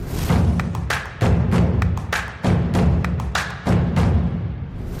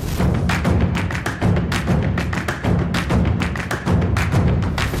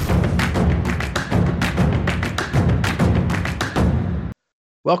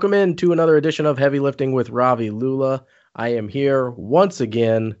Welcome in to another edition of Heavy Lifting with Ravi Lula. I am here once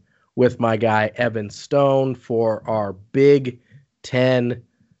again with my guy Evan Stone for our Big Ten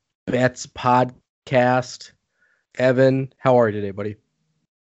Bets podcast. Evan, how are you today, buddy?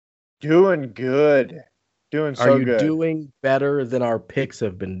 Doing good. Doing so good. Are you doing better than our picks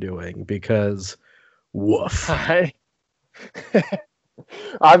have been doing? Because, woof.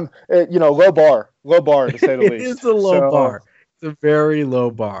 I'm, low bar to say the least. It's a low bar. It's a very low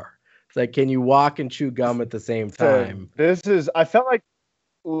bar. It's like, can you walk and chew gum at the same time? I felt like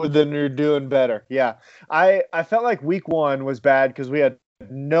then you're doing better. Yeah. I felt like week 1 was bad because we had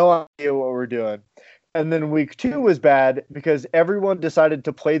no idea what we're doing. And then week 2 was bad because everyone decided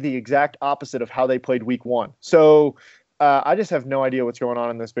to play the exact opposite of how they played week 1. So I just have no idea what's going on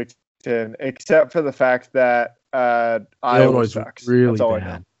in this Big Ten, except for the fact that Iowa sucks. Really That's all bad.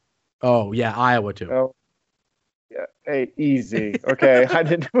 I know. Oh, yeah, Iowa too. Oh, yeah. Hey, easy. Okay. I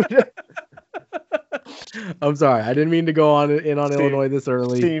didn't. I'm sorry. I didn't mean to go on Illinois this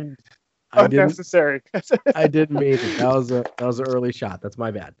early. Seemed unnecessary. I didn't mean it. That was an early shot. That's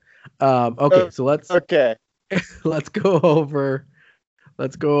my bad. Okay, so let's go over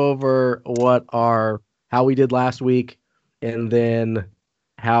how we did last week, and then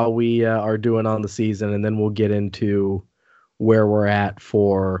how we are doing on the season, and then we'll get into where we're at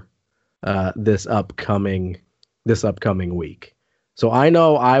for this upcoming week. So I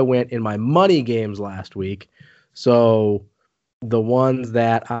know I went in my money games last week. So the ones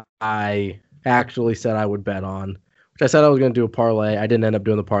that I actually said I would bet on, which I said I was going to do a parlay. I didn't end up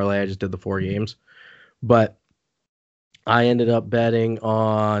doing the parlay. I just did the 4 games. But I ended up betting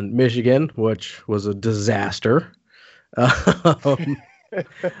on Michigan, which was a disaster. I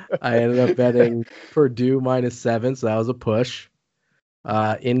ended up betting Purdue -7, so that was a push.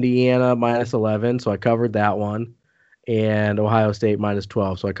 Indiana -11, so I covered that one. And Ohio State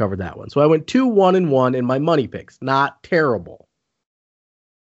 -12, so I covered that one. So I went 2-1-1 in my money picks. Not terrible.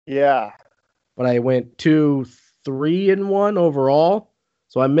 Yeah. But I went 2-3-1 overall.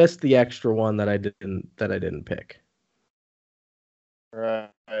 So I missed the extra one that I didn't pick.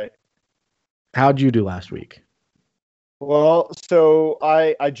 Right. How'd you do last week? Well, so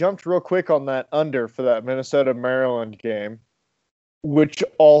I jumped real quick on that under for that Minnesota-Maryland game, which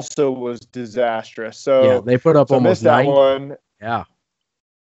also was disastrous. So yeah, they put up almost 9. That one. Yeah.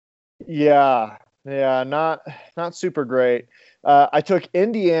 Yeah, not super great. I took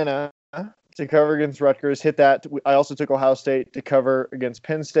Indiana to cover against Rutgers, hit that. I also took Ohio State to cover against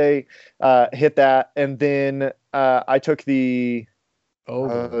Penn State, hit that, and then I took the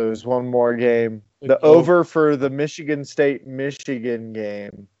over. There's one more game, the over for the Michigan State-Michigan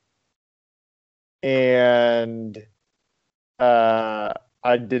game, and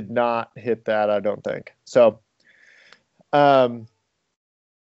I did not hit that, I don't think. So,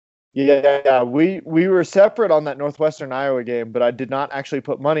 yeah, we were separate on that Northwestern Iowa game, but I did not actually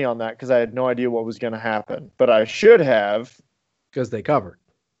put money on that because I had no idea what was going to happen. But I should have. Because they covered.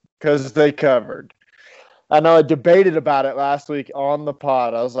 I know I debated about it last week on the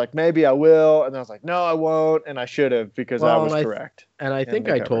pod. I was like, maybe I will. And I was like, no, I won't. And I should have because I was correct. And I think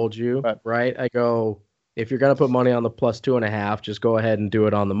I told you, right? I go, if you're going to put money on the +2.5, just go ahead and do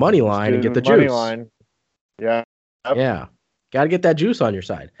it on the money line and get the money juice. Line. Yeah. Yep. Yeah. Got to get that juice on your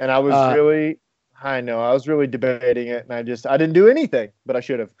side. And I was I was really debating it, and I didn't do anything, but I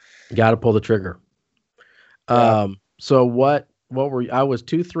should have. Got to pull the trigger. Yeah. So what were you? I was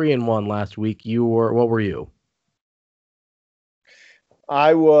 2-3-1 last week. What were you?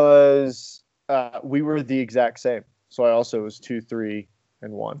 I was, we were the exact same. So I also was 2-3-1.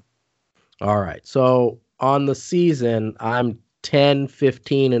 All right. So on the season, I'm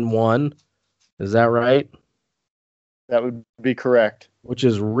 10-15-1. Is that right? That would be correct. Which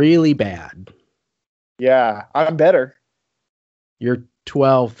is really bad. Yeah, I'm better. You're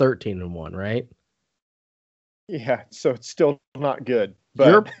 12-13-1, right? Yeah, so it's still not good.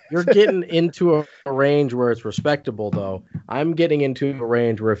 But you're getting into a range where it's respectable, though. I'm getting into a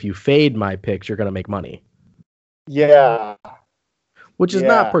range where if you fade my picks, you're going to make money. Yeah. Which is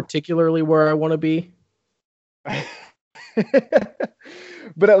not particularly where I want to be.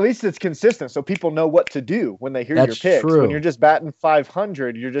 But at least it's consistent, so people know what to do when they hear your picks. True. When you're just batting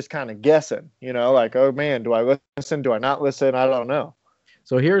 500, you're just kind of guessing. Like, oh man, do I listen? Do I not listen? I don't know.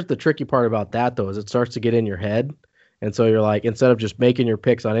 So here's the tricky part about that, though, is it starts to get in your head, and so you're like, instead of just making your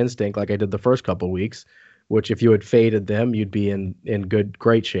picks on instinct like I did the first couple of weeks, which if you had faded them, you'd be in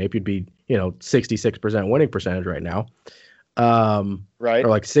great shape. You'd be 66% winning percentage right now, right? Or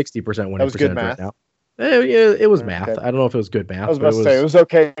like 60% winning percentage right now. It was math. I don't know if it was good math. I was about to say it was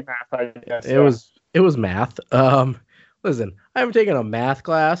okay math. I guess it was math. Listen, I haven't taken a math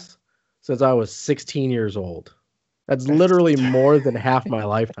class since I was 16 years old. That's literally more than half my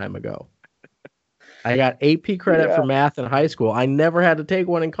lifetime ago. I got AP credit for Yeah. math in high school. I never had to take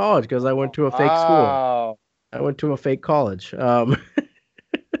one in college because I went to a fake school. Wow. I went to a fake college.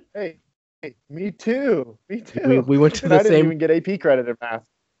 Hey, me too. Me we too. we went to And the I didn't same even get AP credit in math.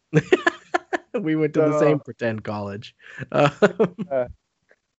 we went to the same So, pretend college uh, uh,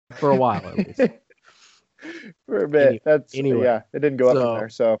 for a while at least. for a bit. That's Anyway, yeah. It didn't go up from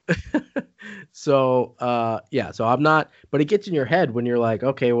so there. So so I'm not, but it gets in your head when you're like,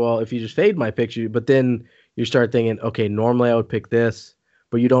 okay, well, if you just fade my picture, but then you start thinking, okay, normally I would pick this,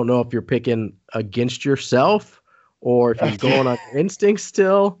 but you don't know if you're picking against yourself or if you're going on your instincts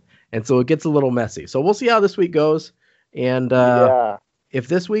still. And so it gets a little messy. So we'll see how this week goes. And yeah. if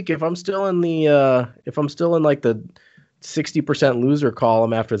this week, if I'm still in like the 60% loser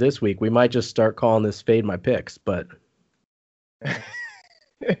column after this week, we might just start calling this fade my picks, but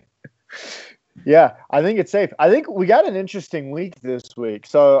Yeah, I think it's safe. I think we got an interesting week this week,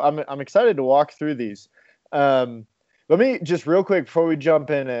 so I'm excited to walk through these. Let me just real quick before we jump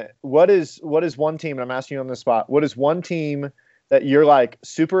in it. What is one team? And I'm asking you on the spot. What is one team that you're like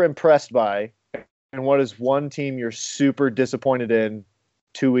super impressed by, and what is one team you're super disappointed in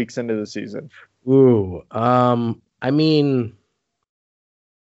 2 weeks into the season? ooh, I mean,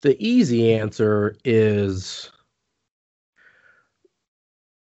 the easy answer is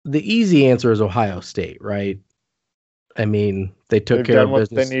Ohio State, right? I mean, they took They've care done of what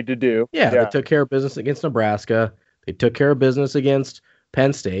they business. need to do. Yeah, they Yeah, took care of business against Nebraska. They took care of business against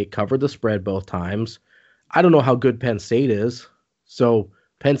Penn State, covered the spread both times. I don't know how good Penn State is. So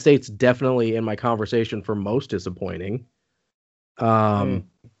Penn State's definitely in my conversation for most disappointing. Mm. Um,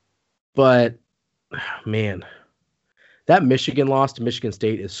 but man, that Michigan loss to Michigan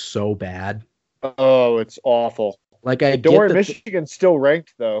State is so bad. Oh, it's awful. Like I Don't get worry, that. Michigan's still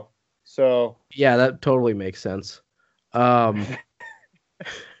ranked though. So Yeah, that totally makes sense. Um,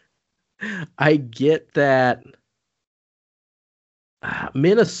 I get that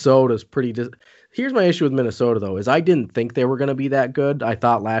Minnesota's pretty. Here's my issue with Minnesota though: is I didn't think they were going to be that good. I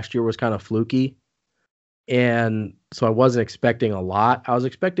thought last year was kind of fluky, and so I wasn't expecting a lot. I was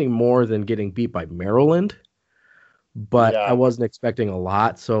expecting more than getting beat by Maryland, but I yeah. wasn't expecting a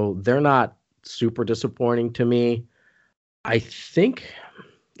lot. So they're not super disappointing to me. I think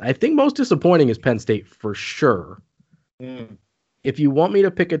I think most disappointing is Penn State for sure. Mm. If you want me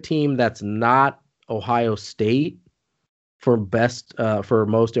to pick a team that's not Ohio State for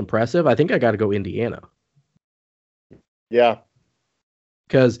most impressive, I think I got to go Indiana Yeah.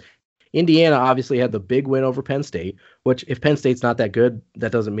 because Indiana obviously had the big win over Penn State, which if Penn State's not that good,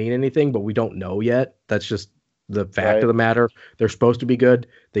 that doesn't mean anything, but we don't know yet. That's just the fact of Right. the matter. They're supposed to be good.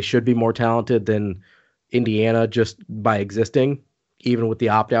 They should be more talented than Indiana just by existing, even with the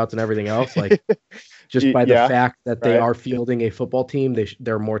opt-outs and everything else. Like just by the Yeah. fact that they Right. are fielding a football team,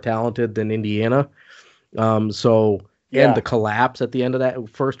 they're more talented than Indiana. So and the Yeah. collapse at the end of that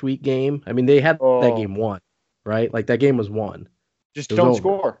first week game. I mean, they had that Oh, game won, right? Like that game was won. just It was don't over.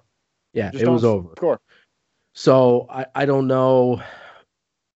 score. Yeah, Just it was don't over. score. So I don't know.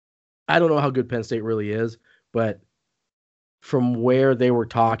 I don't know how good Penn State really is, but from where they were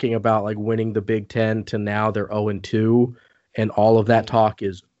talking about like winning the Big Ten to now they're 0-2 and all of that Mm. talk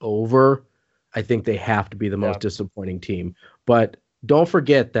is over, I think they have to be the most Yeah. disappointing team. But don't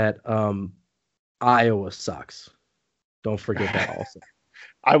forget that Iowa sucks. Don't forget that also.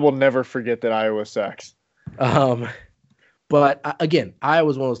 I will never forget that Iowa sucks. Um, but again,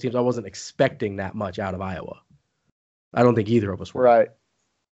 Iowa's one of those teams I wasn't expecting that much out of Iowa. I don't think either of us were. Right.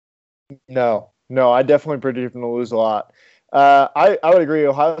 No. No, I definitely predicted them to lose a lot. I would agree.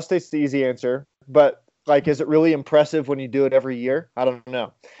 Ohio State's the easy answer, but like, is it really impressive when you do it every year? I don't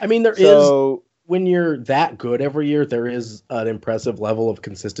know. I mean, there is So when you're that good every year, there is an impressive level of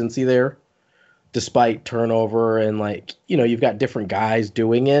consistency there, despite turnover and like, you've got different guys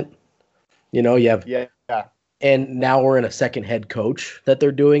doing it. You have, yeah. and now we're in a second head coach that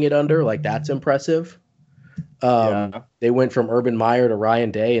they're doing it under. Like that's impressive. Yeah. They went from Urban Meyer to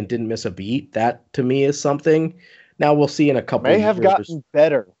Ryan Day and didn't miss a beat. That to me is something. Now we'll see in a couple May have years. gotten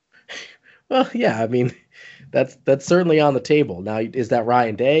better. Well, yeah, I mean, that's certainly on the table. Now, is that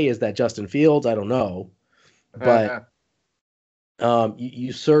Ryan Day? Is that Justin Fields? I don't know, but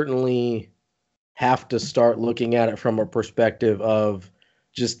you certainly have to start looking at it from a perspective of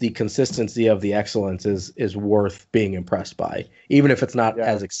just the consistency of the excellence is worth being impressed by, even if it's not Yeah.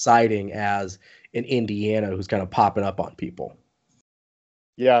 as exciting as in Indiana, who's kind of popping up on people.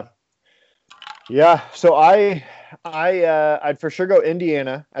 Yeah. Yeah. So I'd for sure go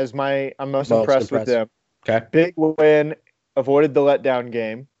Indiana as I'm most impressed with them. Okay. Big win, avoided the letdown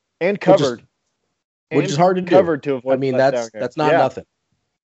game, and covered. Which is hard to do. Covered to avoid. I mean, the letdown game. that's not nothing.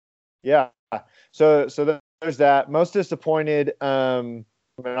 Yeah. So there's that. Most disappointed. I mean,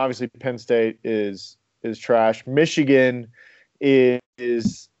 obviously Penn State is trash. Michigan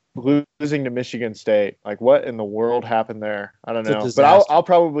is losing to Michigan State. Like, what in the world happened there? I don't know. But I'll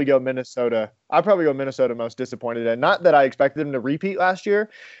probably go Minnesota. I'll probably go Minnesota most disappointed. And not that I expected them to repeat last year,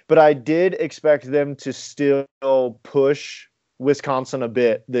 but I did expect them to still push Wisconsin a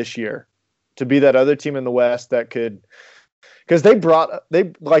bit this year, to be that other team in the West that could, because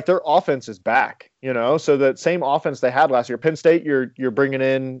their offense is back, so that same offense they had last year. Penn State, you're bringing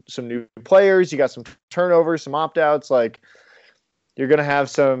in some new players, you got some turnovers, some opt-outs, like you're going to have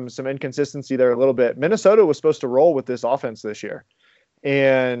some inconsistency there a little bit. Minnesota was supposed to roll with this offense this year,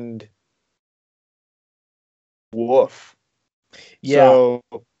 and woof. Yeah. So,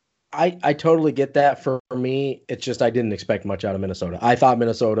 I totally get that. For me, it's just I didn't expect much out of Minnesota. I thought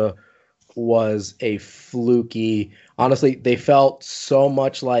Minnesota was a fluky. Honestly, they felt so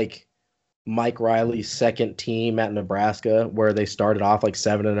much like Mike Riley's second team at Nebraska, where they started off like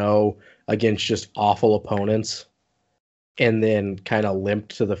 7-0 against just awful opponents and then kind of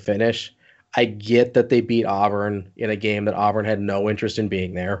limped to the finish. I get that they beat Auburn in a game that Auburn had no interest in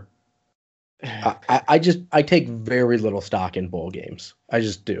being there. I take very little stock in bowl games. I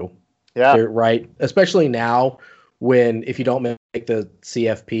just do. Yeah. They're right. Especially now when if you don't make the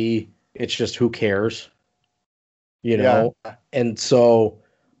CFP, it's just who cares, Yeah. And so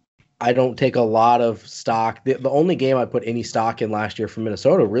I don't take a lot of stock. The only game I put any stock in last year for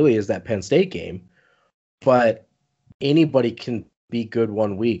Minnesota really is that Penn State game. But anybody can be good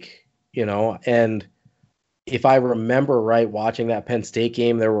one week, and if I remember right, watching that Penn State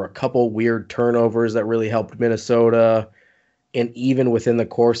game, there were a couple weird turnovers that really helped Minnesota. And even within the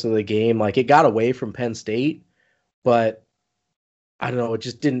course of the game, like it got away from Penn State, but I don't know, it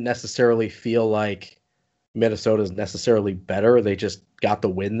just didn't necessarily feel like Minnesota's necessarily better. They just got the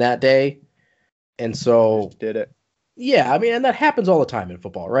win that day. And so just did it. Yeah, I mean, and that happens all the time in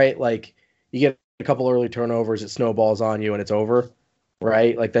football, right? Like you get a couple early turnovers, it snowballs on you and it's over,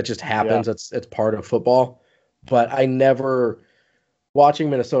 right? Like that just happens. Yeah. It's part of football. But I never,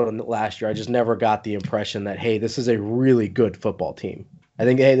 watching Minnesota last year, I just never got the impression that, hey, this is a really good football team. I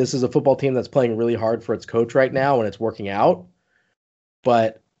think, hey, this is a football team that's playing really hard for its coach right now and it's working out.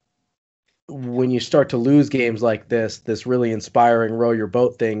 But when you start to lose games like this really inspiring row your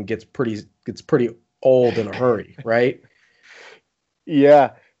boat thing gets pretty old in a hurry, right?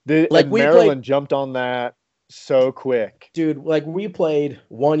 Yeah. Maryland jumped on that so quick. Dude, like we played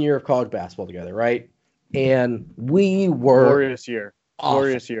 1 year of college basketball together, right? And we were glorious year.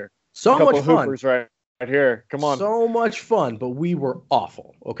 So much fun. Hoopers right here. Come on. So much fun, but we were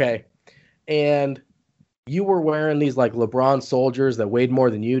awful, okay? And you were wearing these like LeBron soldiers that weighed more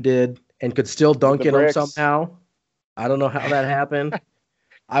than you did and could still dunk in them somehow. I don't know how that happened.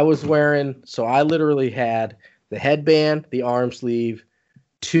 I was wearing, so I literally had the headband, the arm sleeve,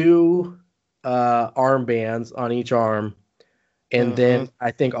 2 armbands on each arm, and then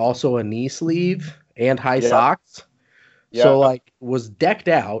I think also a knee sleeve and high socks. Yeah. So like was decked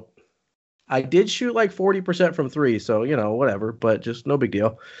out. I did shoot like 40% from 3, so whatever, but just no big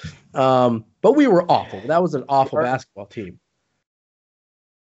deal. But we were awful. That was an awful basketball team.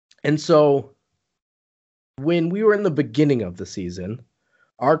 And so when we were in the beginning of the season,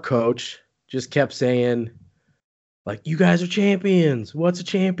 our coach just kept saying, like, you guys are champions. What's a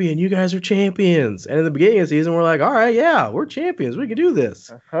champion? You guys are champions. And in the beginning of the season, we're like, all right, yeah, we're champions. We can do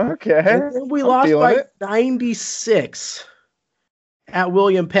this. Okay. And then we lost by 96 at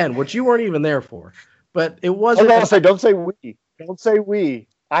William Penn, which you weren't even there for. But it wasn't. Don't say we. Don't say we.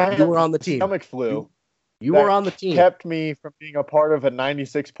 You were on the team. Stomach flu. You were on the team. Kept me from being a part of a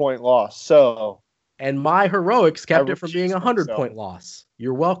 96-point loss. So. And my heroics kept it from being a 100-point loss.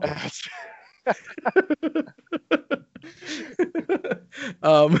 You're welcome.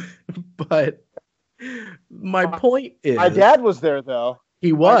 But my point is, my dad was there though.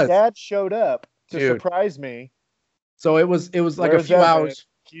 He was. My dad showed up to surprise me. So it was like a few hours.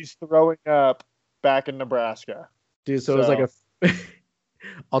 He's throwing up back in Nebraska, dude. So it was like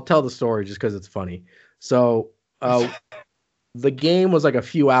I'll tell the story just because it's funny. So the game was like a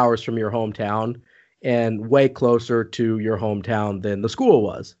few hours from your hometown and way closer to your hometown than the school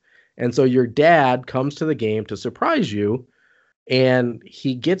was. And so your dad comes to the game to surprise you, and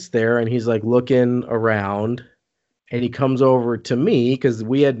he gets there and he's like looking around, and he comes over to me because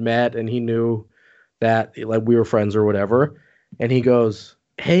we had met and he knew that like we were friends or whatever. And he goes,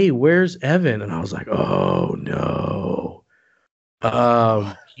 "Hey, where's Evan?" And I was like, "Oh no,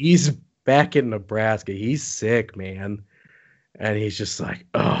 he's back in Nebraska. He's sick, man. And he's just like,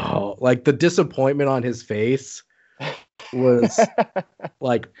 oh, like the disappointment on his face was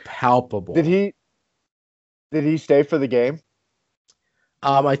like palpable. Did he stay for the game?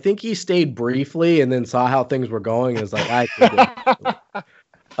 I think he stayed briefly and then saw how things were going and was like, I could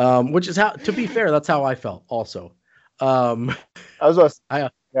go. Which is how, to be fair, that's how I felt also. Yeah,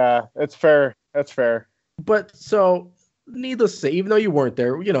 it's fair. That's fair. But so, needless to say, even though you weren't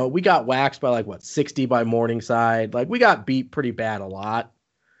there, we got waxed by 60 by Morningside. Like, we got beat pretty bad a lot.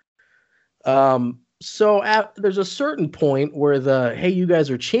 So there's a certain point where the, hey, you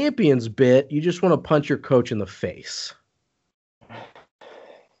guys are champions bit, you just want to punch your coach in the face.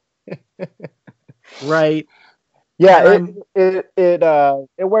 Right? Yeah, it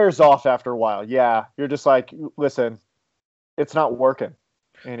wears off after a while. Yeah, you're just like, listen, it's not working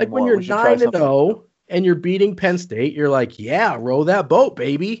anymore. Like when you're 9-0 and you're beating Penn State, you're like, yeah, row that boat,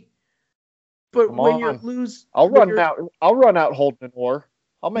 baby. But when you lose, I'll run out holding an oar.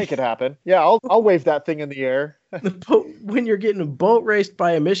 I'll make it happen. Yeah, I'll wave that thing in the air. When you're getting a boat raced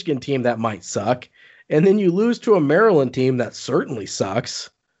by a Michigan team that might suck, and then you lose to a Maryland team that certainly sucks,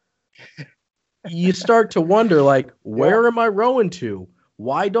 you start to wonder, where am I rowing to?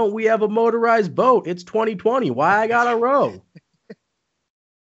 Why don't we have a motorized boat? It's 2020. Why I gotta row?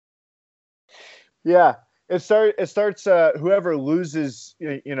 Yeah. It starts. Whoever loses,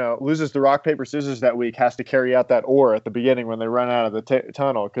 loses the rock paper scissors that week has to carry out that oar at the beginning when they run out of the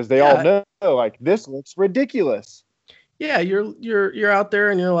tunnel because they all know this looks ridiculous. Yeah, you're out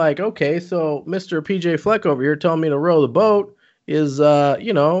there and you're like, okay, so Mr. PJ Fleck over here telling me to row the boat is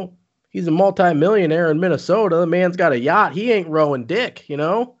he's a multi-millionaire in Minnesota. The man's got a yacht. He ain't rowing dick,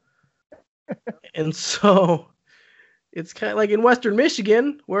 And so it's kind of like in Western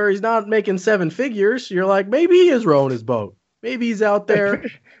Michigan where he's not making 7 figures. You're like, maybe he is rowing his boat. Maybe he's out there.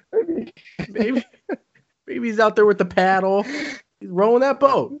 maybe he's out there with the paddle. He's rowing that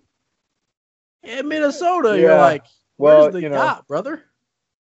boat. In Minnesota, you're like, where's the yacht, brother?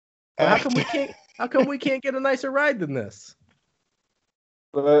 How come we can't get a nicer ride than this?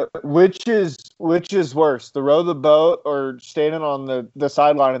 Which is worse, the row the boat or standing on the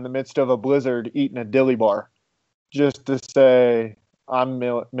sideline in the midst of a blizzard eating a dilly bar? Just to say, I'm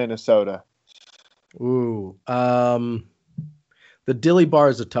Minnesota. Ooh. The dilly bar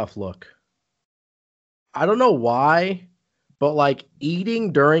is a tough look. I don't know why, but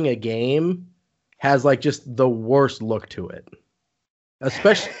eating during a game has just the worst look to it.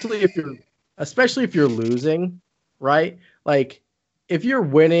 Especially if you're losing, right? If you're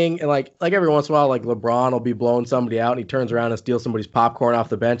winning and like every once in a while, LeBron will be blowing somebody out and he turns around and steals somebody's popcorn off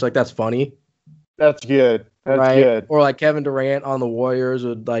the bench. That's funny. That's good. That's good. Or Kevin Durant on the Warriors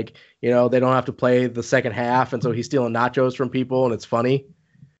would they don't have to play the second half. And so he's stealing nachos from people and it's funny.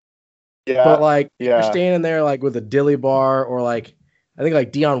 Yeah. But you're standing there with a dilly bar or I think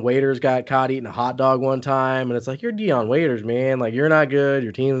Deion Waiters got caught eating a hot dog one time. And it's you're Deion Waiters, man. You're not good.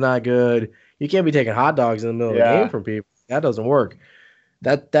 Your team's not good. You can't be taking hot dogs in the middle of the game from people. That doesn't work.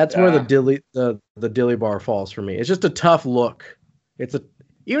 That's where the dilly bar falls for me. It's just a tough look.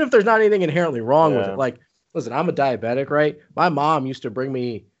 Even if there's not anything inherently wrong with it. Listen, I'm a diabetic, right? My mom used to bring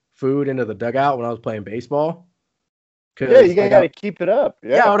me food into the dugout when I was playing baseball. Yeah, you got to keep it up.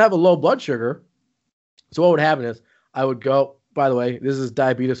 Yeah, I would have a low blood sugar. So what would happen is I would go, by the way, this is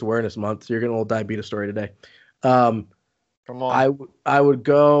Diabetes Awareness Month, so you're getting a little diabetes story today. Come on. I would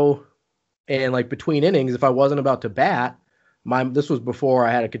go and between innings, if I wasn't about to bat, this was before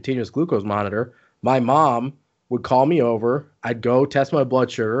I had a continuous glucose monitor. My mom would call me over. I'd go test my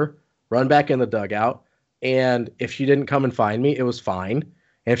blood sugar, run back in the dugout. And if she didn't come and find me, it was fine.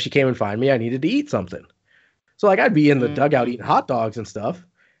 And if she came and find me, I needed to eat something. So I'd be in the dugout eating hot dogs and stuff.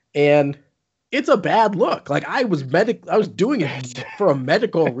 And it's a bad look. I was doing it for a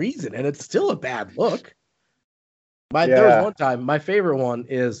medical reason, and it's still a bad look. There was one time, my favorite one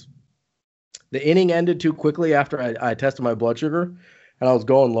is the inning ended too quickly after I tested my blood sugar, and I was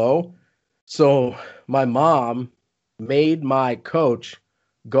going low. So my mom made my coach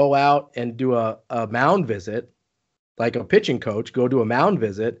go out and do a mound visit, like a pitching coach, go do a mound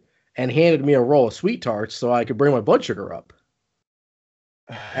visit, and handed me a roll of Sweet Tarts so I could bring my blood sugar up.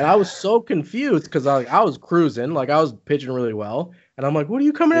 And I was so confused because I was cruising, I was pitching really well. And I'm like, what are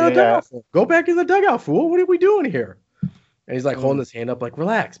you coming out of the dugout for? Go back in the dugout, fool. What are we doing here? And he's holding his hand up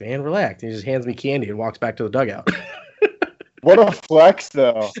relax, man, relax. And he just hands me candy and walks back to the dugout. What a flex,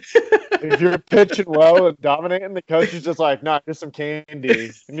 though. If you're pitching well and dominating, the coach is just nah, just some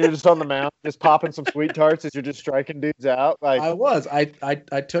candy. And you're just on the mound, just popping some Sweet Tarts as you're just striking dudes out. I was. I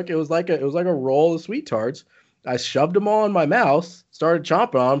took it was like a roll of Sweet Tarts. I shoved them all in my mouth, started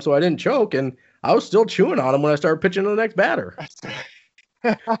chomping on them so I didn't choke, and I was still chewing on them when I started pitching to the next batter.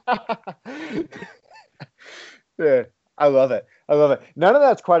 Yeah, I love it. I love it. None of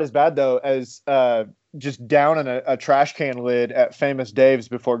that's quite as bad though as just downing a trash can lid at Famous Dave's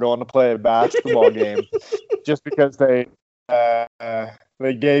before going to play a basketball game, just because they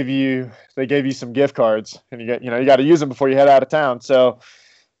gave you some gift cards and you got to use them before you head out of town. So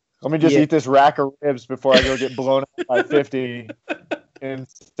let me just eat this rack of ribs before I go get blown up by 50 in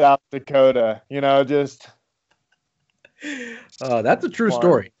South Dakota. Just. That's a true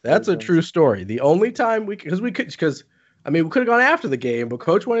story. That's a true story. The only time we could have gone after the game, but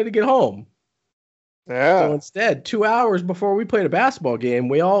coach wanted to get home. Yeah. So instead, 2 hours before we played a basketball game,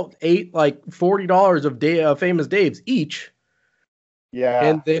 we all ate like $40 of Famous Dave's each. Yeah.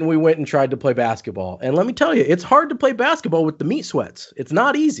 And then we went and tried to play basketball. And let me tell you, it's hard to play basketball with the meat sweats. It's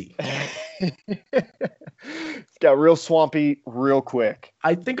not easy. It's got real swampy real quick.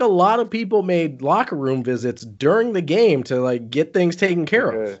 I think a lot of people made locker room visits during the game to like get things taken care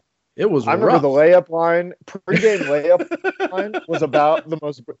of. It was rough. Remember the layup line, pregame layup line was about the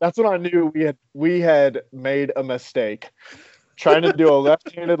most. That's when I knew we had made a mistake. Trying to do a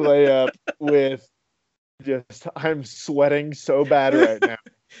left-handed layup with I'm sweating so bad right now.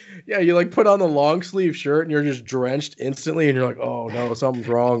 Yeah, you like put on the long sleeve shirt and you're just drenched instantly and you're like, oh no, something's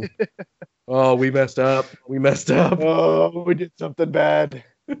wrong. Oh, we messed up. Oh, we did something bad.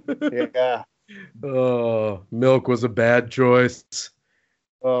 Yeah. Oh, milk was a bad choice.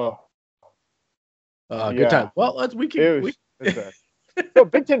 Oh. Good time. Well, we can so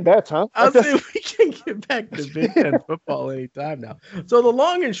Big Ten bets, huh? I'll say we can get back to Big Ten football anytime now. So the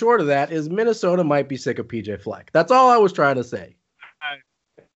long and short of that is Minnesota might be sick of PJ Fleck. That's all I was trying to say.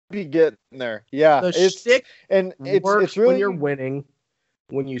 Be getting there. Yeah. It's really when you're winning.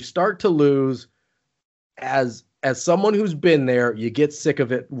 When you start to lose, as someone who's been there, you get sick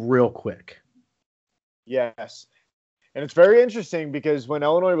of it real quick. Yes. And it's very interesting because when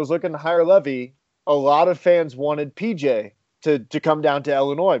Illinois was looking to hire Levy, a lot of fans wanted PJ to come down to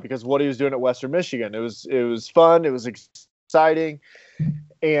Illinois because of what he was doing at Western Michigan. It was fun. It was exciting.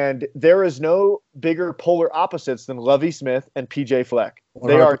 And there is no bigger polar opposites than Lovie Smith and PJ Fleck. 100%.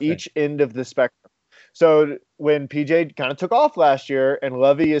 They are each end of the spectrum. So when PJ kind of took off last year and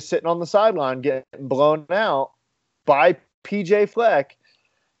Lovie is sitting on the sideline getting blown out by PJ Fleck,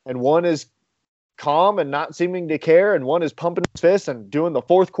 and one is calm and not seeming to care, and one is pumping his fists and doing the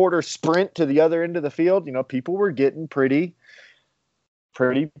fourth quarter sprint to the other end of the field, people were getting pretty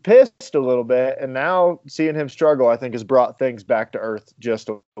pissed a little bit. And now seeing him struggle, I think, has brought things back to earth just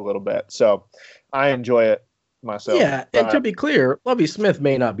a little bit. So I enjoy it myself. Yeah, and to be clear, Lovie Smith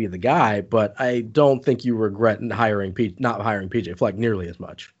may not be the guy, but I don't think you regret not hiring PJ Fleck nearly as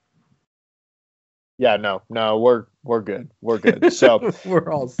much. Yeah, no, we're good. We're good. So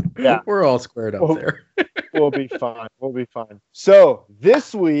we're all squared up there. We'll be fine. So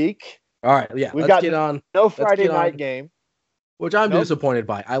this week, all right, yeah, let's get on. No Friday night game, which I'm disappointed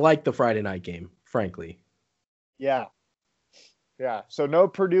by. I like the Friday night game, frankly. Yeah. Yeah, so no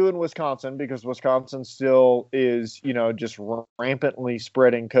Purdue and Wisconsin because Wisconsin still is, just rampantly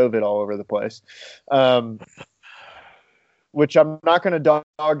spreading COVID all over the place, which I'm not going to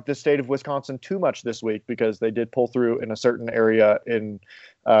dog the state of Wisconsin too much this week because they did pull through in a certain area in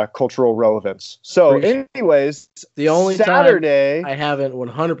cultural relevance. So anyways, the only Saturday, time I haven't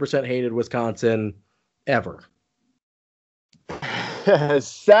 100% hated Wisconsin ever.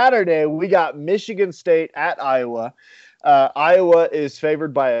 Saturday, we got Michigan State at Iowa. Iowa is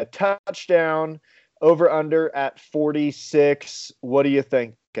favored by a touchdown, over under at 46. What are you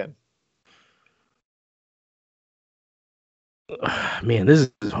thinking? Man,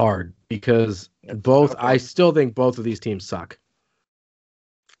 this is hard because I still think both of these teams suck.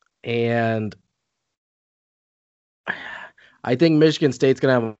 And I think Michigan State's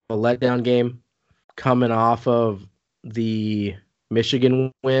going to have a letdown game coming off of the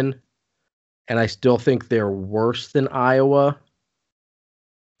Michigan win. And I still think they're worse than Iowa.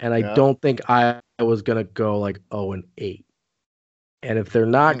 And I don't think Iowa's going to go like 0-8. And if they're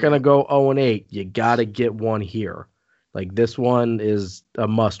not going to go 0-8, you got to get one here. Like this one is a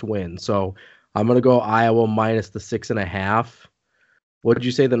must win. So I'm going to go Iowa minus the 6.5. What did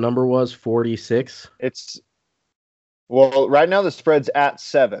you say the number was? 46? Right now the spread's at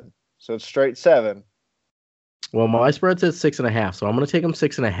 7. So it's straight 7. Well, my spread says 6.5. So I'm going to take them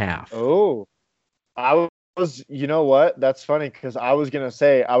 6.5. Oh, I was, you know what? That's funny because I was going to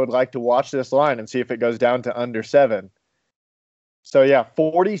say I would like to watch this line and see if it goes down to under 7. So yeah,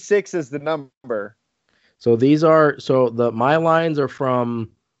 46 is the number. So my lines are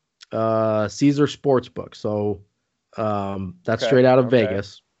from Caesar Sportsbook. So that's Okay, straight out of okay.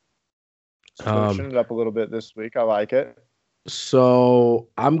 Vegas. Switching it up a little bit this week. I like it. So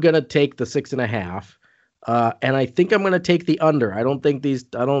I'm gonna take the 6.5. And I think I'm gonna take the under. I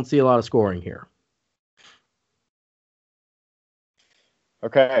don't see a lot of scoring here.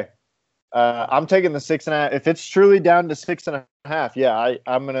 Okay. I'm taking the 6.5. If it's truly down to 6.5, yeah,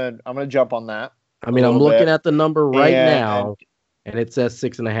 I'm gonna jump on that. I mean, I'm looking at the number right now, and it says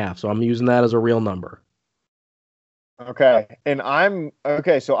 6.5. So I'm using that as a real number. Okay. And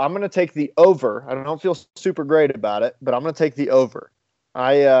so I'm gonna take the over. I don't feel super great about it, but I'm gonna take the over.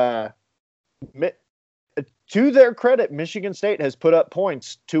 To their credit, Michigan State has put up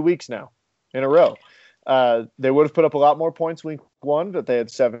points 2 weeks now in a row. They would have put up a lot more points week 1, but they had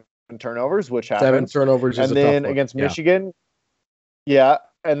 7 turnovers, which happens. 7 turnovers is and then against Michigan,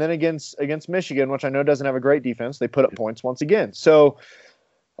 and then against Michigan, which I know doesn't have a great defense, they put up points once again. So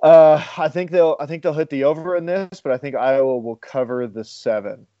I think they'll hit the over in this, but I think Iowa will cover the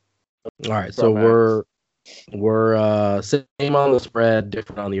 7. All right, so we're same on the spread,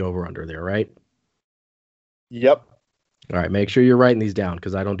 different on the over under there, right? Yep. All right, make sure you're writing these down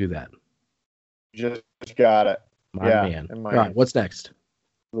because I don't do that. Just got it. My man. All right, what's next?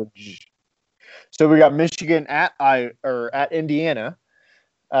 So we got Michigan at Indiana.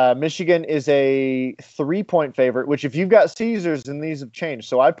 Michigan is a 3-point favorite, which if you've got Caesars, then these have changed.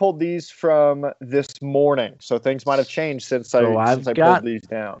 So I pulled these from this morning. So things might have changed since I pulled these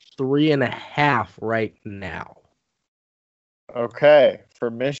down. 3.5 right now. Okay, for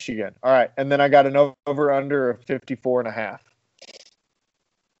Michigan. All right, and then I got an over under of 54.5.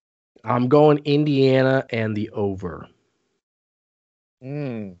 I'm going Indiana and the over.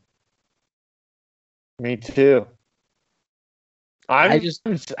 Me too. I think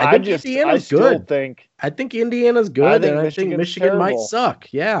Indiana's good. I think Indiana's good, and I think Michigan might suck.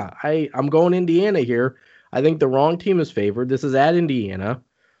 Yeah, I'm going Indiana here. I think the wrong team is favored. This is at Indiana.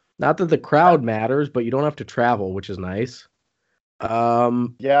 Not that the crowd matters, but you don't have to travel, which is nice.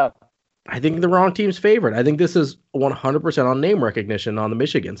 Yeah. I think the wrong team's favored. I think this is 100% on name recognition on the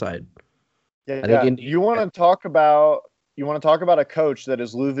Michigan side. Yeah. You want to talk about a coach that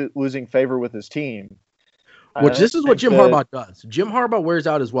is losing favor with his team. Which this is what Jim Harbaugh does. Jim Harbaugh wears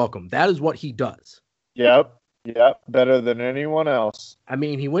out his welcome. That is what he does. Yep. Better than anyone else. I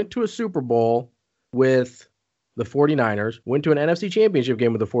mean, he went to a Super Bowl with the 49ers, went to an NFC Championship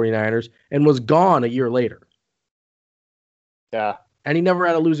game with the 49ers, and was gone a year later. Yeah. And he never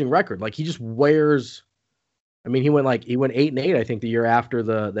had a losing record. Like, he just wears... I mean, he went 8-8, I think, the year after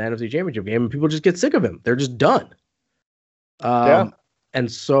the NFC Championship game, and people just get sick of him. They're just done. And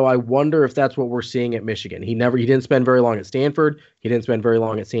so I wonder if that's what we're seeing at Michigan. He didn't spend very long at Stanford. He didn't spend very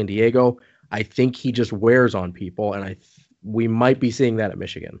long at San Diego. I think he just wears on people, and we might be seeing that at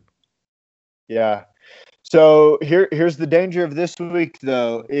Michigan. Yeah. So here's the danger of this week,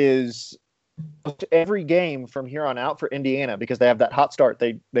 though, is every game from here on out for Indiana, because they have that hot start.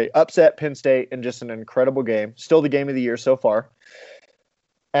 They upset Penn State in just an incredible game. Still the game of the year so far.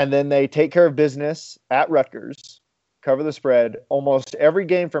 And then they take care of business at Rutgers. Cover the spread. Almost every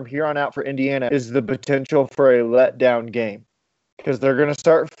game from here on out for Indiana is the potential for a letdown game, because they're going to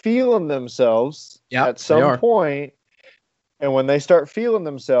start feeling themselves at some point. And when they start feeling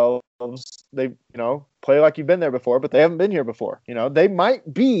themselves, they, play like you've been there before, but they haven't been here before. They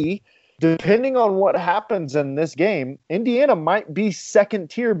might be, depending on what happens in this game, Indiana might be second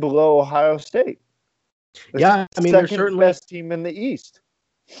tier below Ohio State. They're certainly best team in the East.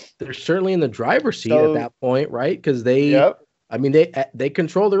 They're certainly in the driver's seat at that point, right? Because they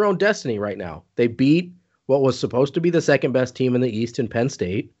control their own destiny right now. They beat what was supposed to be the second best team in the East in Penn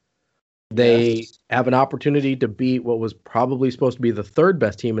State. They have an opportunity to beat what was probably supposed to be the third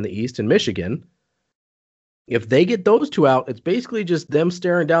best team in the East in Michigan. If they get those two out, it's basically just them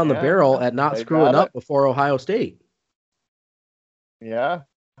staring down the barrel at not screwing up before Ohio State. Yeah.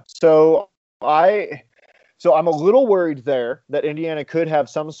 So I'm a little worried there that Indiana could have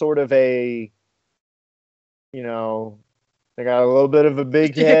some sort of they got a little bit of a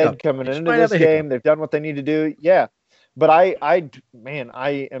big head coming into this game. They've done what they need to do. Yeah. But I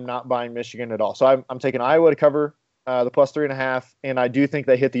am not buying Michigan at all. So I'm taking Iowa to cover the plus 3.5, and I do think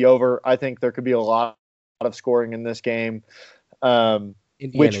they hit the over. I think there could be a lot of scoring in this game,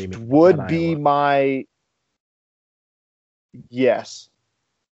 which would be my yes.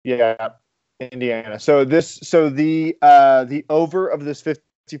 Yeah. Indiana. So the over of this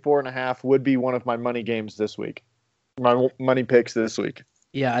 54.5 would be one of my money games this week. My money picks this week.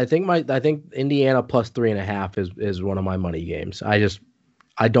 Yeah, I think Indiana plus 3.5 is one of my money games.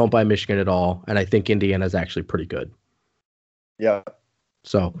 I don't buy Michigan at all, and I think Indiana is actually pretty good. Yeah.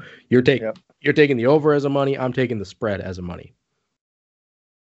 So you're taking the over as a money. I'm taking the spread as a money.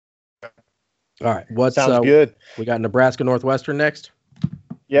 All right. Sounds good. We got Nebraska Northwestern next.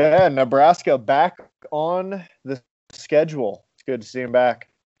 Yeah, Nebraska back on the schedule. It's good to see him back.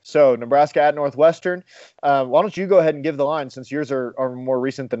 So Nebraska at Northwestern. Why don't you go ahead and give the line since yours are more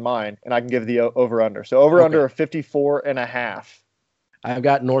recent than mine, and I can give the over-under. So over-under of 54.5. I've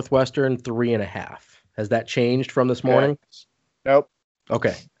got Northwestern 3.5. Has that changed from this morning? Nope.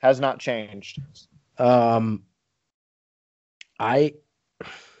 Okay. Has not changed. I'm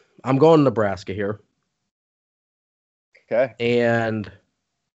going Nebraska here. Okay. And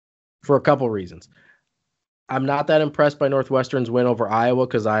for a couple reasons. I'm not that impressed by Northwestern's win over Iowa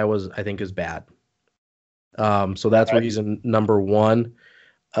because Iowa's, I think, is bad. So that's reason number one.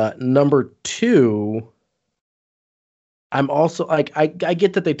 Number two, I'm also like, I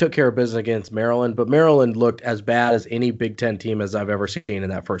get that they took care of business against Maryland, but Maryland looked as bad as any Big Ten team as I've ever seen in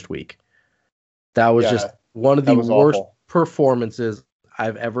that first week. That was just one of the worst performances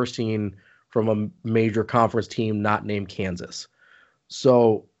I've ever seen from a major conference team not named Kansas.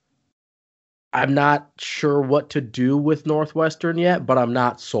 So I'm not sure what to do with Northwestern yet, but I'm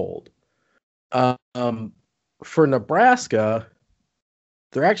not sold. For Nebraska,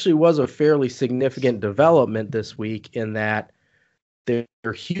 there actually was a fairly significant development this week in that their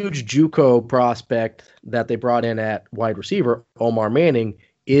huge JUCO prospect that they brought in at wide receiver, Omar Manning,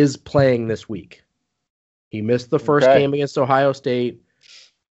 is playing this week. He missed the first game against Ohio State,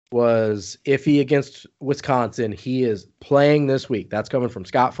 was iffy against Wisconsin. He is playing this week. That's coming from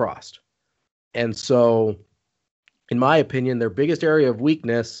Scott Frost. And so, in my opinion, their biggest area of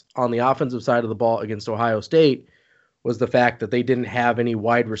weakness on the offensive side of the ball against Ohio State was the fact that they didn't have any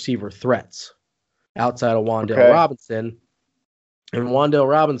wide receiver threats outside of Wan'Dale Robinson. And Wan'Dale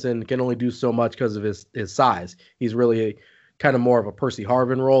Robinson can only do so much because of his size. He's really kind of more of a Percy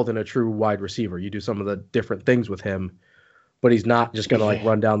Harvin role than a true wide receiver. You do some of the different things with him, but he's not just going to like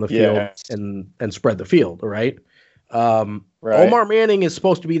run down the field and spread the field, right? Omar Manning is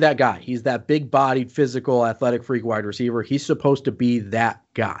supposed to be that guy. He's that big-bodied, physical, athletic freak wide receiver. He's supposed to be that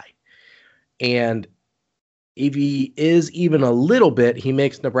guy. And if he is even a little bit, he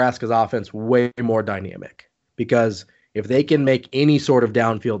makes Nebraska's offense way more dynamic. Because if they can make any sort of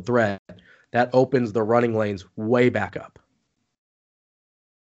downfield threat, that opens the running lanes way back up.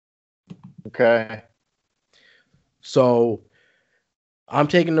 Okay. So I'm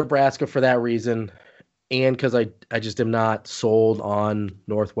taking Nebraska for that reason. And because I just am not sold on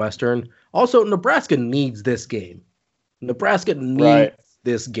Northwestern. Also, Nebraska needs this game. Nebraska needs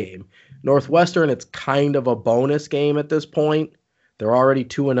this game. Northwestern, it's kind of a bonus game at this point. They're already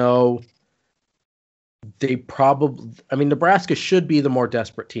 2-0. Nebraska should be the more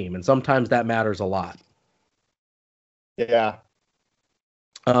desperate team, and sometimes that matters a lot. Yeah.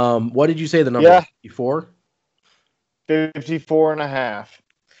 What did you say the number was before? 54.5.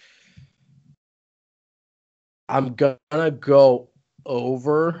 I'm gonna go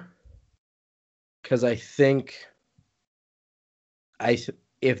over because I think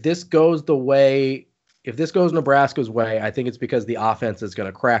if this goes Nebraska's way, I think it's because the offense is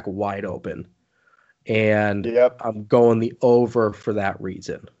gonna crack wide open. And I'm going the over for that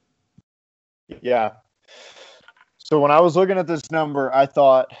reason. Yeah. So when I was looking at this number, I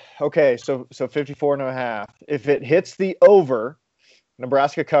thought, okay, so 54.5. If it hits the over,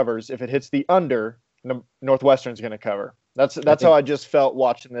 Nebraska covers. If it hits the under, Northwestern's going to cover. That's how I just felt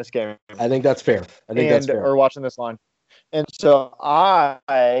watching this game. I think that's fair. Or watching this line. And so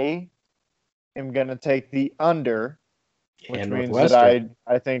I am going to take the under, which means that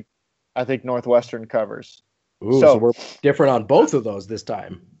I think Northwestern covers. Ooh, so we're different on both of those this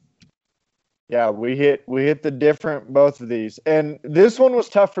time. Yeah, we hit the different both of these. And this one was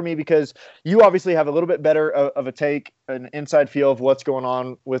tough for me because you obviously have a little bit better of a take, an inside feel of what's going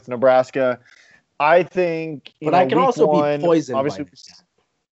on with Nebraska. I think, but I can also be poisoned. Obviously,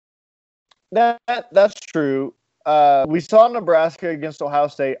 that's true. We saw Nebraska against Ohio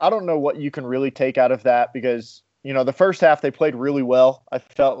State. I don't know what you can really take out of that because the first half they played really well. I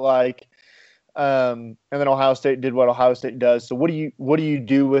felt like, and then Ohio State did what Ohio State does. So what do you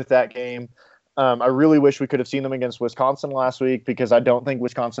do with that game? I really wish we could have seen them against Wisconsin last week because I don't think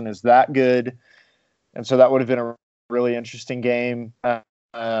Wisconsin is that good, and so that would have been a really interesting game.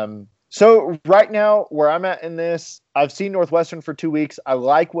 So right now, where I'm at in this, I've seen Northwestern for 2 weeks. I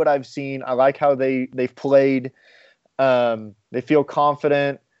like what I've seen. I like how they've played. They feel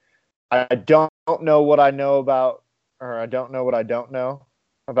confident. I don't know what I know about, or I don't know what I don't know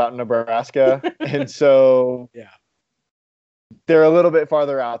about Nebraska, and so they're a little bit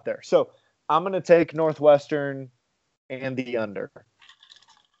farther out there. So I'm going to take Northwestern and the under.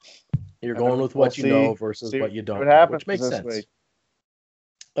 You're And going then with what you know versus see what you don't what know, happens which makes this sense. week.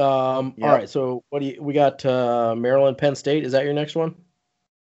 All right. So we got Maryland, Penn State. Is that your next one?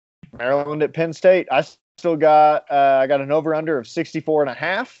 Maryland at Penn State. I still got I got an over under of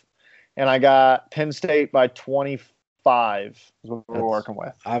 64.5, and I got Penn State by 25 is what we're working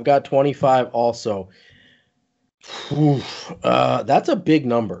with. I've got 25 also. That's a big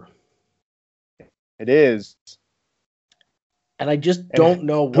number. It is. And I just don't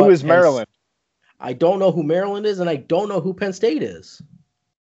know who is Maryland. I don't know who Maryland is, and I don't know who Penn State is.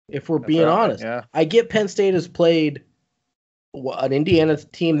 If we're being honest, yeah. I get Penn State has played an Indiana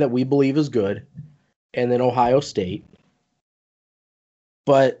team that we believe is good, and then Ohio State.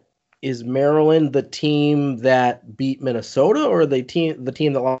 But is Maryland the team that beat Minnesota, or the team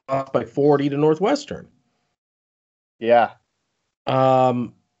that lost by 40 to Northwestern? Yeah.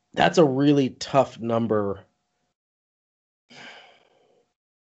 That's a really tough number.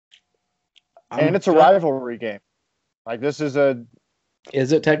 And it's a rivalry game. Like, this is a...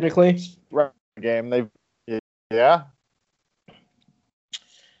 Is it technically? Rivalry game. Yeah.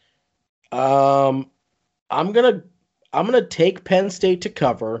 I'm gonna take Penn State to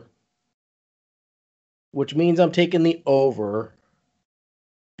cover, which means I'm taking the over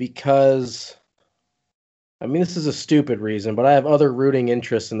because, I mean, this is a stupid reason, but I have other rooting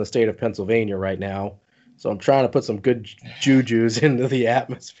interests in the state of Pennsylvania right now, so I'm trying to put some good jujus into the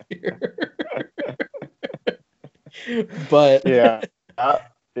atmosphere. But yeah.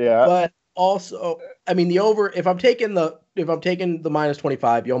 But also, I mean, the over. If I'm taking the minus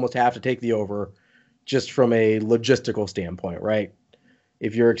 25, you almost have to take the over, just from a logistical standpoint, right?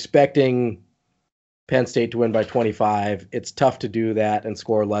 If you're expecting Penn State to win by 25, it's tough to do that and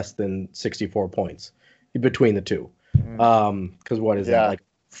score less than 64 points between the two. Because what is that, like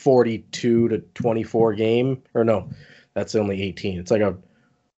 42 to 24 game? Or no, that's only 18. It's like a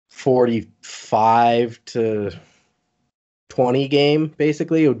 45 to 20 game,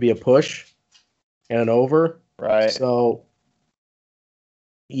 basically. It would be a push and an over. Right. So,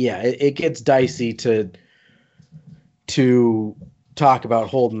 yeah, it gets dicey to talk about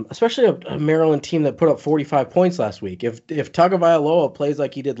holding, especially a Maryland team that put up 45 points last week. If Tagovailoa plays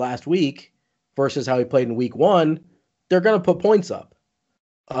like he did last week versus how he played in week 1, they're going to put points up.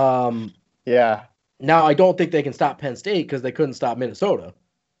 Yeah. Now, I don't think they can stop Penn State because they couldn't stop Minnesota.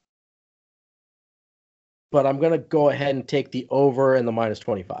 But I'm going to go ahead and take the over and the minus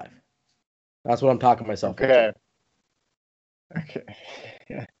 25. That's what I'm talking myself into. Okay.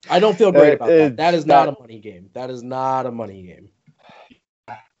 I don't feel great about that. That is not a money game. That is not a money game.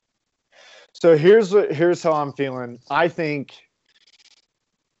 So here's how I'm feeling. I think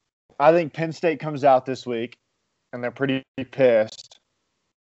Penn State comes out this week, and they're pretty pissed.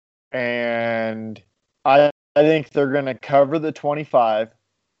 And I think they're going to cover the 25,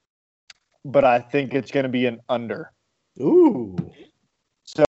 but I think it's going to be an under. Ooh.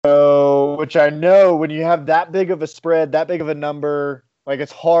 So, which I know when you have that big of a spread, that big of a number, like,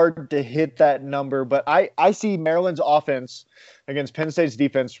 it's hard to hit that number. But I see Maryland's offense against Penn State's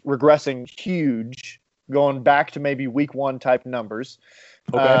defense regressing huge, going back to maybe week 1 type numbers.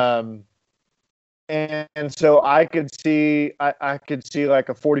 Okay. And so I could see like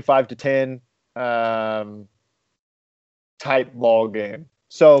a 45 to 10 type ball game.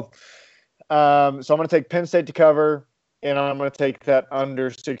 So I'm going to take Penn State to cover, and I'm going to take that under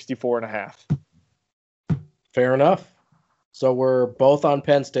 64.5. Fair enough. So we're both on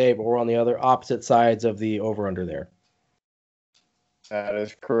Penn State, but we're on the other opposite sides of the over-under there. That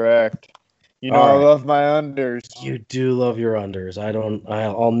is correct. You know, I love my unders. You do love your unders.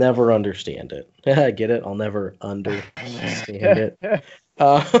 I'll never understand it. Get it? I'll never understand it.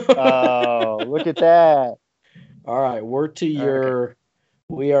 Oh, look at that. All right.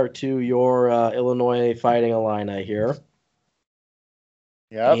 We are to your Illinois Fighting Illini here.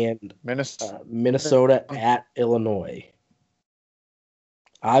 Yep. And Minnesota at Illinois.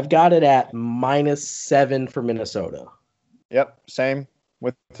 I've got it at -7 for Minnesota. Yep, same,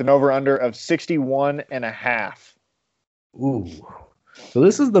 with an over-under of 61.5. Ooh. So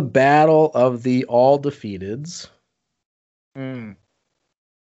this is the battle of the all-defeateds. That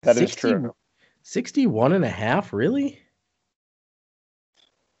is true. 61.5, really?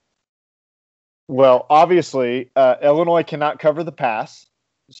 Well, obviously, Illinois cannot cover the pass.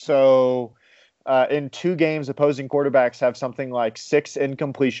 So in 2 games, opposing quarterbacks have something like 6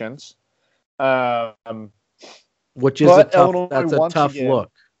 incompletions. Which is a tough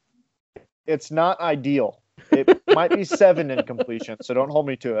look. It's not ideal. It might be 7 incompletions, so don't hold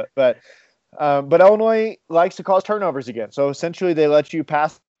me to it. But Illinois likes to cause turnovers again. So essentially, they let you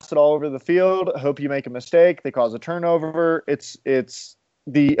pass it all over the field. Hope you make a mistake. They cause a turnover. It's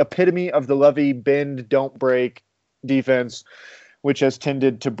the epitome of the Lovey bend, don't break defense, which has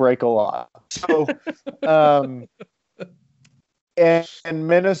tended to break a lot. So, and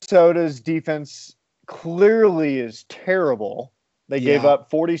Minnesota's defense clearly is terrible. They gave up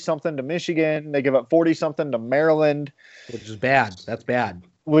 40-something to Michigan. They gave up 40-something to Maryland. Which is bad. That's bad.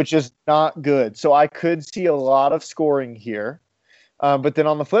 Which is not good. So I could see a lot of scoring here. But then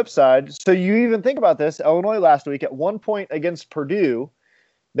on the flip side, so you even think about this, Illinois last week at one point against Purdue,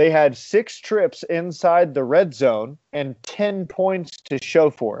 they had 6 trips inside the red zone and 10 points to show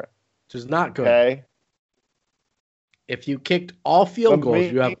for it. Which is not good. Okay. If you kicked all field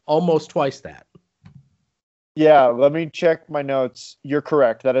goals, you have almost twice that. Yeah, let me check my notes. You're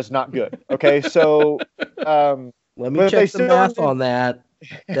correct. That is not good. Okay, so let me check the math on that.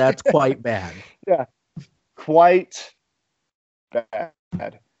 That's quite bad. Yeah, quite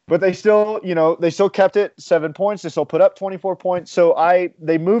bad. But they still, they still kept it 7 points. They still put up 24 points. So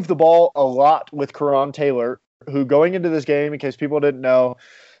they moved the ball a lot with Karan Taylor, who going into this game, in case people didn't know,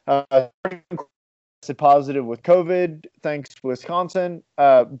 tested positive with COVID, thanks to Wisconsin.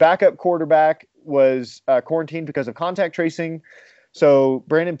 Backup quarterback was quarantined because of contact tracing. So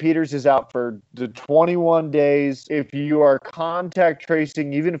Brandon Peters is out for the 21 days. If you are contact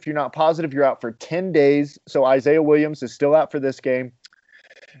tracing, even if you're not positive, you're out for 10 days. So Isaiah Williams is still out for this game.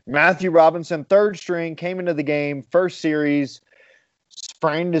 Matthew Robinson, third string, came into the game, first series,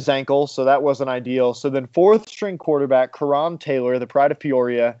 sprained his ankle, so that wasn't ideal. So then fourth string quarterback, Karan Taylor, the pride of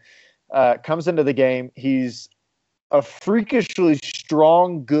Peoria, comes into the game. He's a freakishly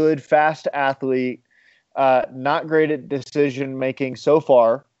strong, good, fast athlete, not great at decision making so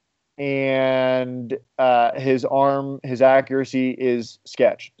far, and his accuracy is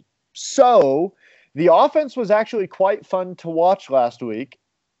sketched. So the offense was actually quite fun to watch last week,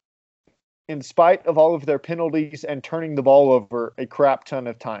 in spite of all of their penalties and turning the ball over a crap ton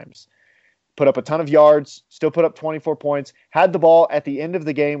of times. Put up a ton of yards, still put up 24 points, had the ball at the end of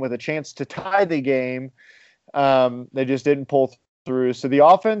the game with a chance to tie the game. They just didn't pull through. So the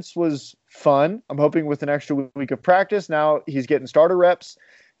offense was fun. I'm hoping with an extra week of practice. Now he's getting starter reps.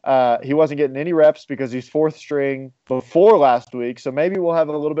 He wasn't getting any reps because he's fourth string before last week. So maybe we'll have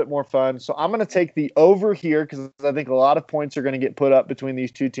a little bit more fun. So I'm going to take the over here because I think a lot of points are going to get put up between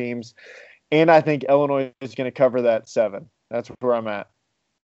these two teams. And I think Illinois is going to cover that 7. That's where I'm at.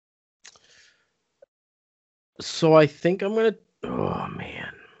 So I think I'm going to – oh,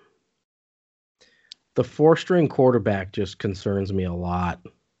 man. The four-string quarterback just concerns me a lot.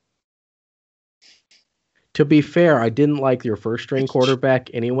 To be fair, I didn't like your first-string quarterback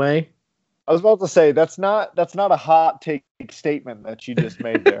anyway. I was about to say, that's not a hot take statement that you just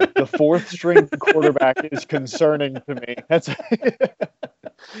made there. The fourth-string quarterback is concerning to me. That's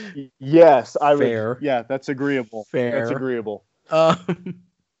yes, I fair. Yeah, that's agreeable. Fair. That's agreeable. I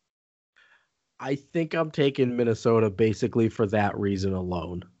think I'm taking Minnesota basically for that reason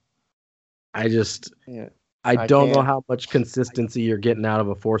alone. I don't know how much consistency you're getting out of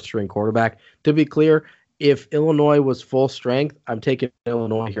a fourth-string quarterback. To be clear, if Illinois was full strength, I'm taking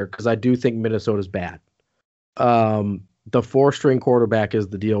Illinois here because I do think Minnesota's bad. The four-string quarterback is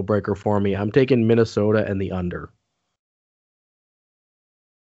the deal breaker for me. I'm taking Minnesota and the under.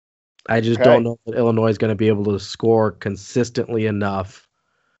 I just don't know that Illinois is going to be able to score consistently enough.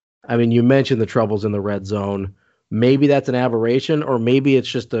 I mean, you mentioned the troubles in the red zone. Maybe that's an aberration, or maybe it's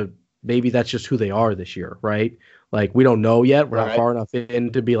just maybe that's just who they are this year, right? Like, we don't know yet. We're not far enough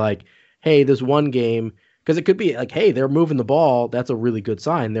in to be like, hey, this one game, because it could be like, hey, they're moving the ball. That's a really good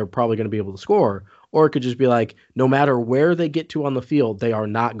sign. They're probably going to be able to score. Or it could just be like, no matter where they get to on the field, they are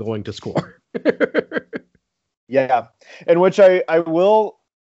not going to score. Yeah. And which I will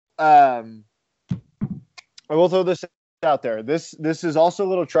throw this out there. This is also a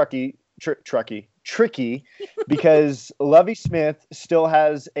little tricky because Lovie Smith still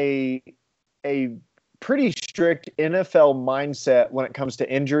has a pretty strict NFL mindset when it comes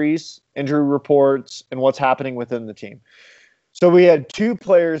to injuries, injury reports, and what's happening within the team. So we had 2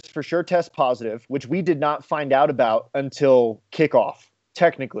 players for sure test positive, which we did not find out about until kickoff.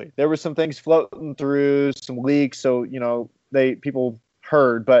 Technically, there were some things floating through, some leaks, so people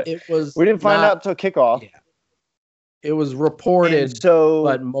heard, but we didn't find out until kickoff. Yeah. It was reported,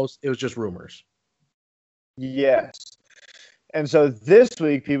 but it was just rumors. Yes. And so this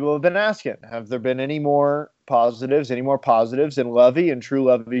week, people have been asking, have there been any more positives? And Lovie, in true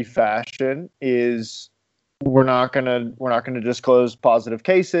Lovie fashion, is we're not gonna disclose positive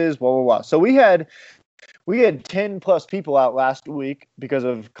cases, blah blah blah. So we had 10 plus people out last week because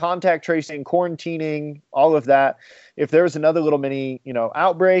of contact tracing, quarantining, all of that. If there was another little mini,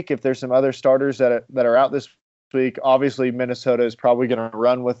 outbreak, if there's some other starters that are out this week. Obviously, Minnesota is probably going to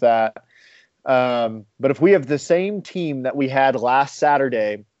run with that. But if we have the same team that we had last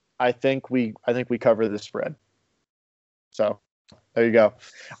Saturday, I think we cover the spread. So there you go.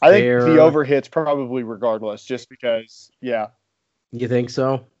 I think the over hits probably regardless, just because. Yeah. You think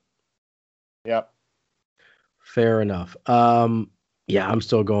so? Yep. Fair enough. Yeah, I'm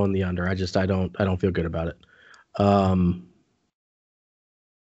still going the under. I don't feel good about it. All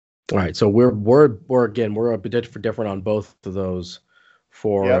right, so we're again a bit different on both of those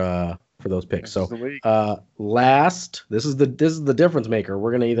for those picks. So this is the difference maker.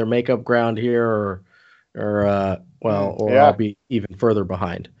 We're gonna either make up ground here or I'll be even further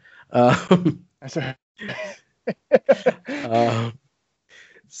behind.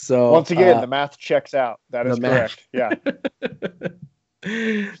 So once again, the math checks out. That is correct. Yeah.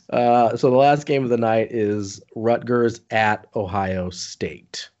 So the last game of the night is Rutgers at Ohio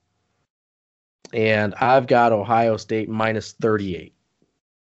State. And I've got Ohio State minus 38.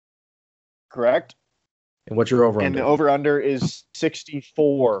 Correct. And what's your over-under? And the over-under is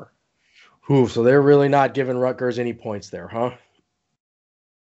 64. Ooh, so they're really not giving Rutgers any points there, huh?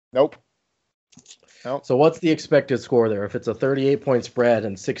 Nope. So what's the expected score there? If it's a 38-point spread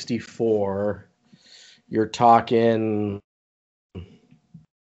and 64, you're talking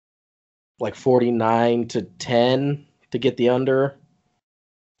like 49-10 to get the under,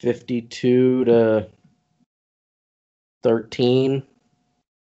 52-13.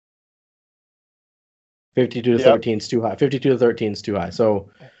 52-13 is too high. 52-13 is too high. So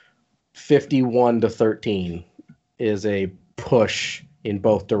 51-13 is a push in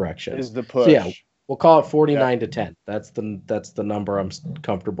both directions. Is the push. So yeah, we'll call it 49-10. That's the number I'm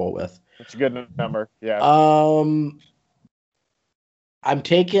comfortable with. That's a good number. Yeah. I'm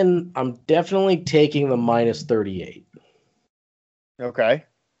definitely taking the minus 38. Okay.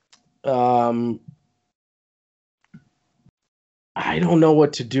 I don't know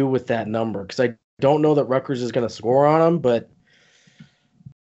what to do with that number because I don't know that Rutgers is going to score on them, but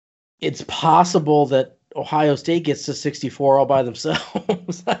it's possible that Ohio State gets to 64 all by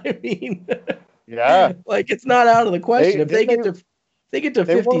themselves. I mean, yeah, like it's not out of the question if they get to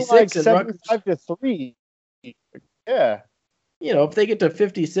 56 like and Rutgers 75-3. Yeah. You know, if they get to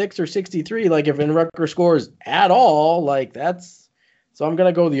 56 or 63, like if Rutgers scores at all, like that's so I'm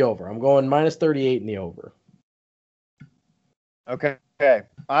going to go the over. I'm going minus 38 in the over. Okay.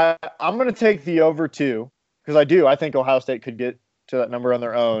 I'm going to take the over too because I think Ohio State could get to that number on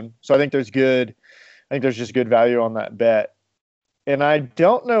their own. So I think there's just good value on that bet. And I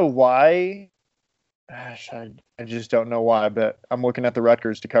don't know why. Gosh, I just don't know why, but I'm looking at the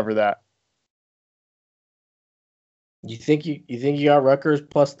Rutgers to cover that. You think you got Rutgers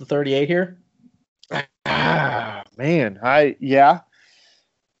plus the 38 here? Man, yeah.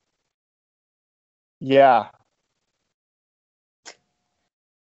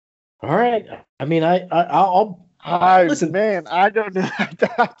 All right. I mean, I'll listen. Man, I don't know.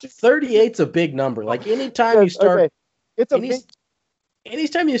 38's a big number. Like anytime you start,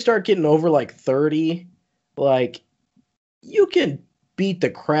 anytime you start getting over like 30, like you can beat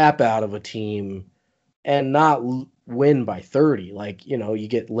the crap out of a team and not win by 30. Like, you know, you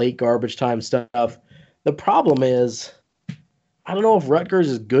get late garbage time stuff. The problem is, I don't know if Rutgers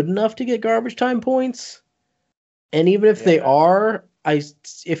is good enough to get garbage time points. And even if they are,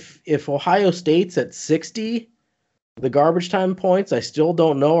 if Ohio State's at 60, the garbage time points, I still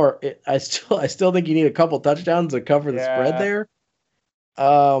don't know. Or I still think you need a couple touchdowns to cover the spread there.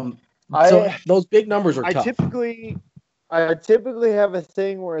 So those big numbers are tough. I typically have a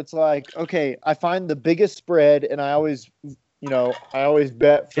thing where it's like, okay, I find the biggest spread, and I always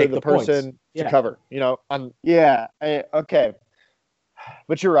bet for the person to cover. You know, okay.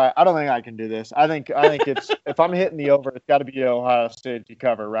 But you're right. I don't think I can do this. I think it's if I'm hitting the over, it's got to be Ohio State to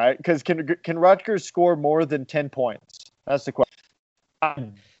cover, right? Because can Rutgers score more than 10 points? That's the question.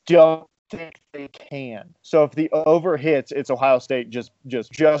 I don't think they can. So if the over hits, it's Ohio State just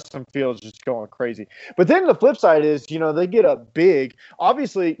Justin Fields just going crazy. But then the flip side is, you know, they get up big.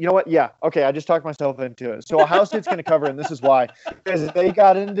 Obviously, you know what? Yeah, okay, I just talked myself into it. So Ohio State's going to cover, and this is why. Because they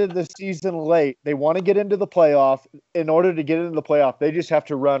got into the season late. They want to get into the playoff. In order to get into the playoff, they just have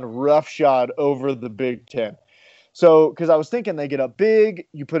to run roughshod over the Big Ten. So, because I was thinking they get up big,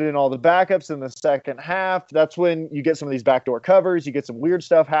 you put in all the backups in the second half. That's when you get some of these backdoor covers. You get some weird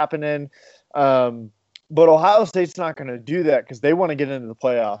stuff happening. But Ohio State's not going to do that because they want to get into the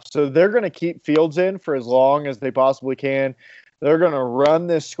playoffs. So they're going to keep Fields in for as long as they possibly can. They're going to run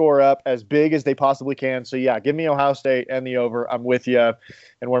this score up as big as they possibly can. So, yeah, give me Ohio State and the over. I'm with you,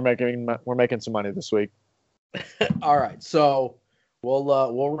 and we're making some money this week. All right, so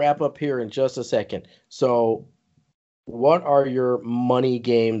we'll wrap up here in just a second. So What are your money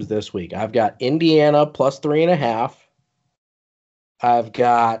games this week? I've got Indiana plus 3.5. I've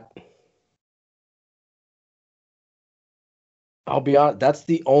got, I'll be honest, that's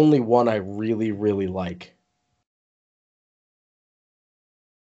the only one I really, really like.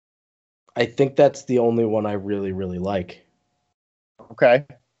 I think that's the only one I really, really like. Okay.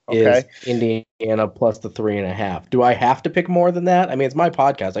 Is Okay. Indiana plus the 3.5. Do I have to pick more than that? I mean, it's my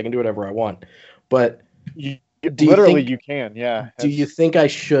podcast. I can do whatever I want. But Literally, you can. Yeah. Do you think I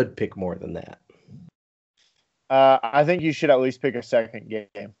should pick more than that? I think you should at least pick a second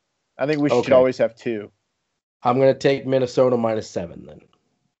game. I think we should Okay. always have two. I'm going to take Minnesota -7 then.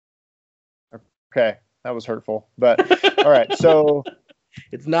 Okay. That was hurtful. But all right. So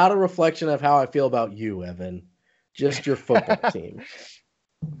it's not a reflection of how I feel about you, Evan. Just your football team.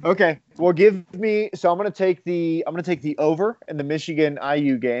 Okay. Well, give me. So I'm going to take the over in the Michigan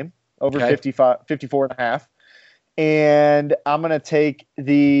IU game, over 54.5. And I'm going to take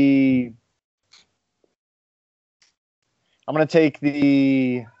the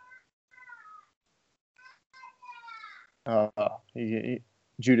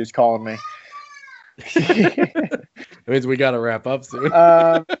Judah's calling me. It means we got to wrap up soon.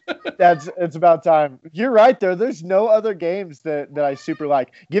 It's about time. You're right there. There's no other games that I super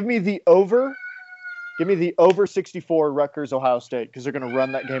like. Give me the over 64 Rutgers Ohio State, because they're going to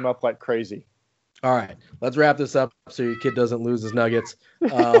run that game up like crazy. All right, let's wrap this up so your kid doesn't lose his nuggets.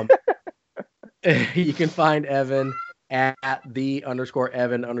 You can find Evan at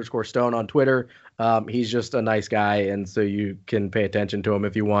 _Evan_Stone on Twitter. He's just a nice guy, and so you can pay attention to him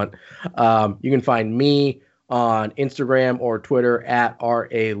if you want. You can find me on Instagram or Twitter at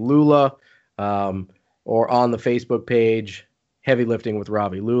 @RALula, or on the Facebook page, Heavy Lifting with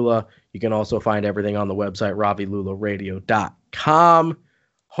Ravi Lula. You can also find everything on the website, ravilularadio.com.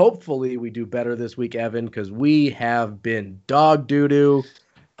 Hopefully we do better this week, Evan, because we have been dog doo-doo.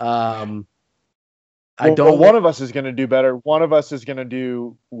 One of us is going to do better. One of us is going to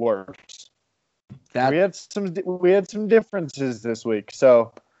do worse. We had some differences this week,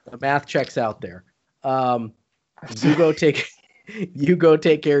 so the math checks out there. You go take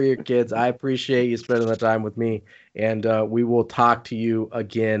care of your kids. I appreciate you spending the time with me, and we will talk to you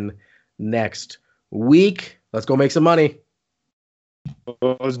again next week. Let's go make some money.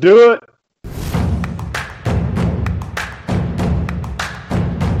 Let's do it.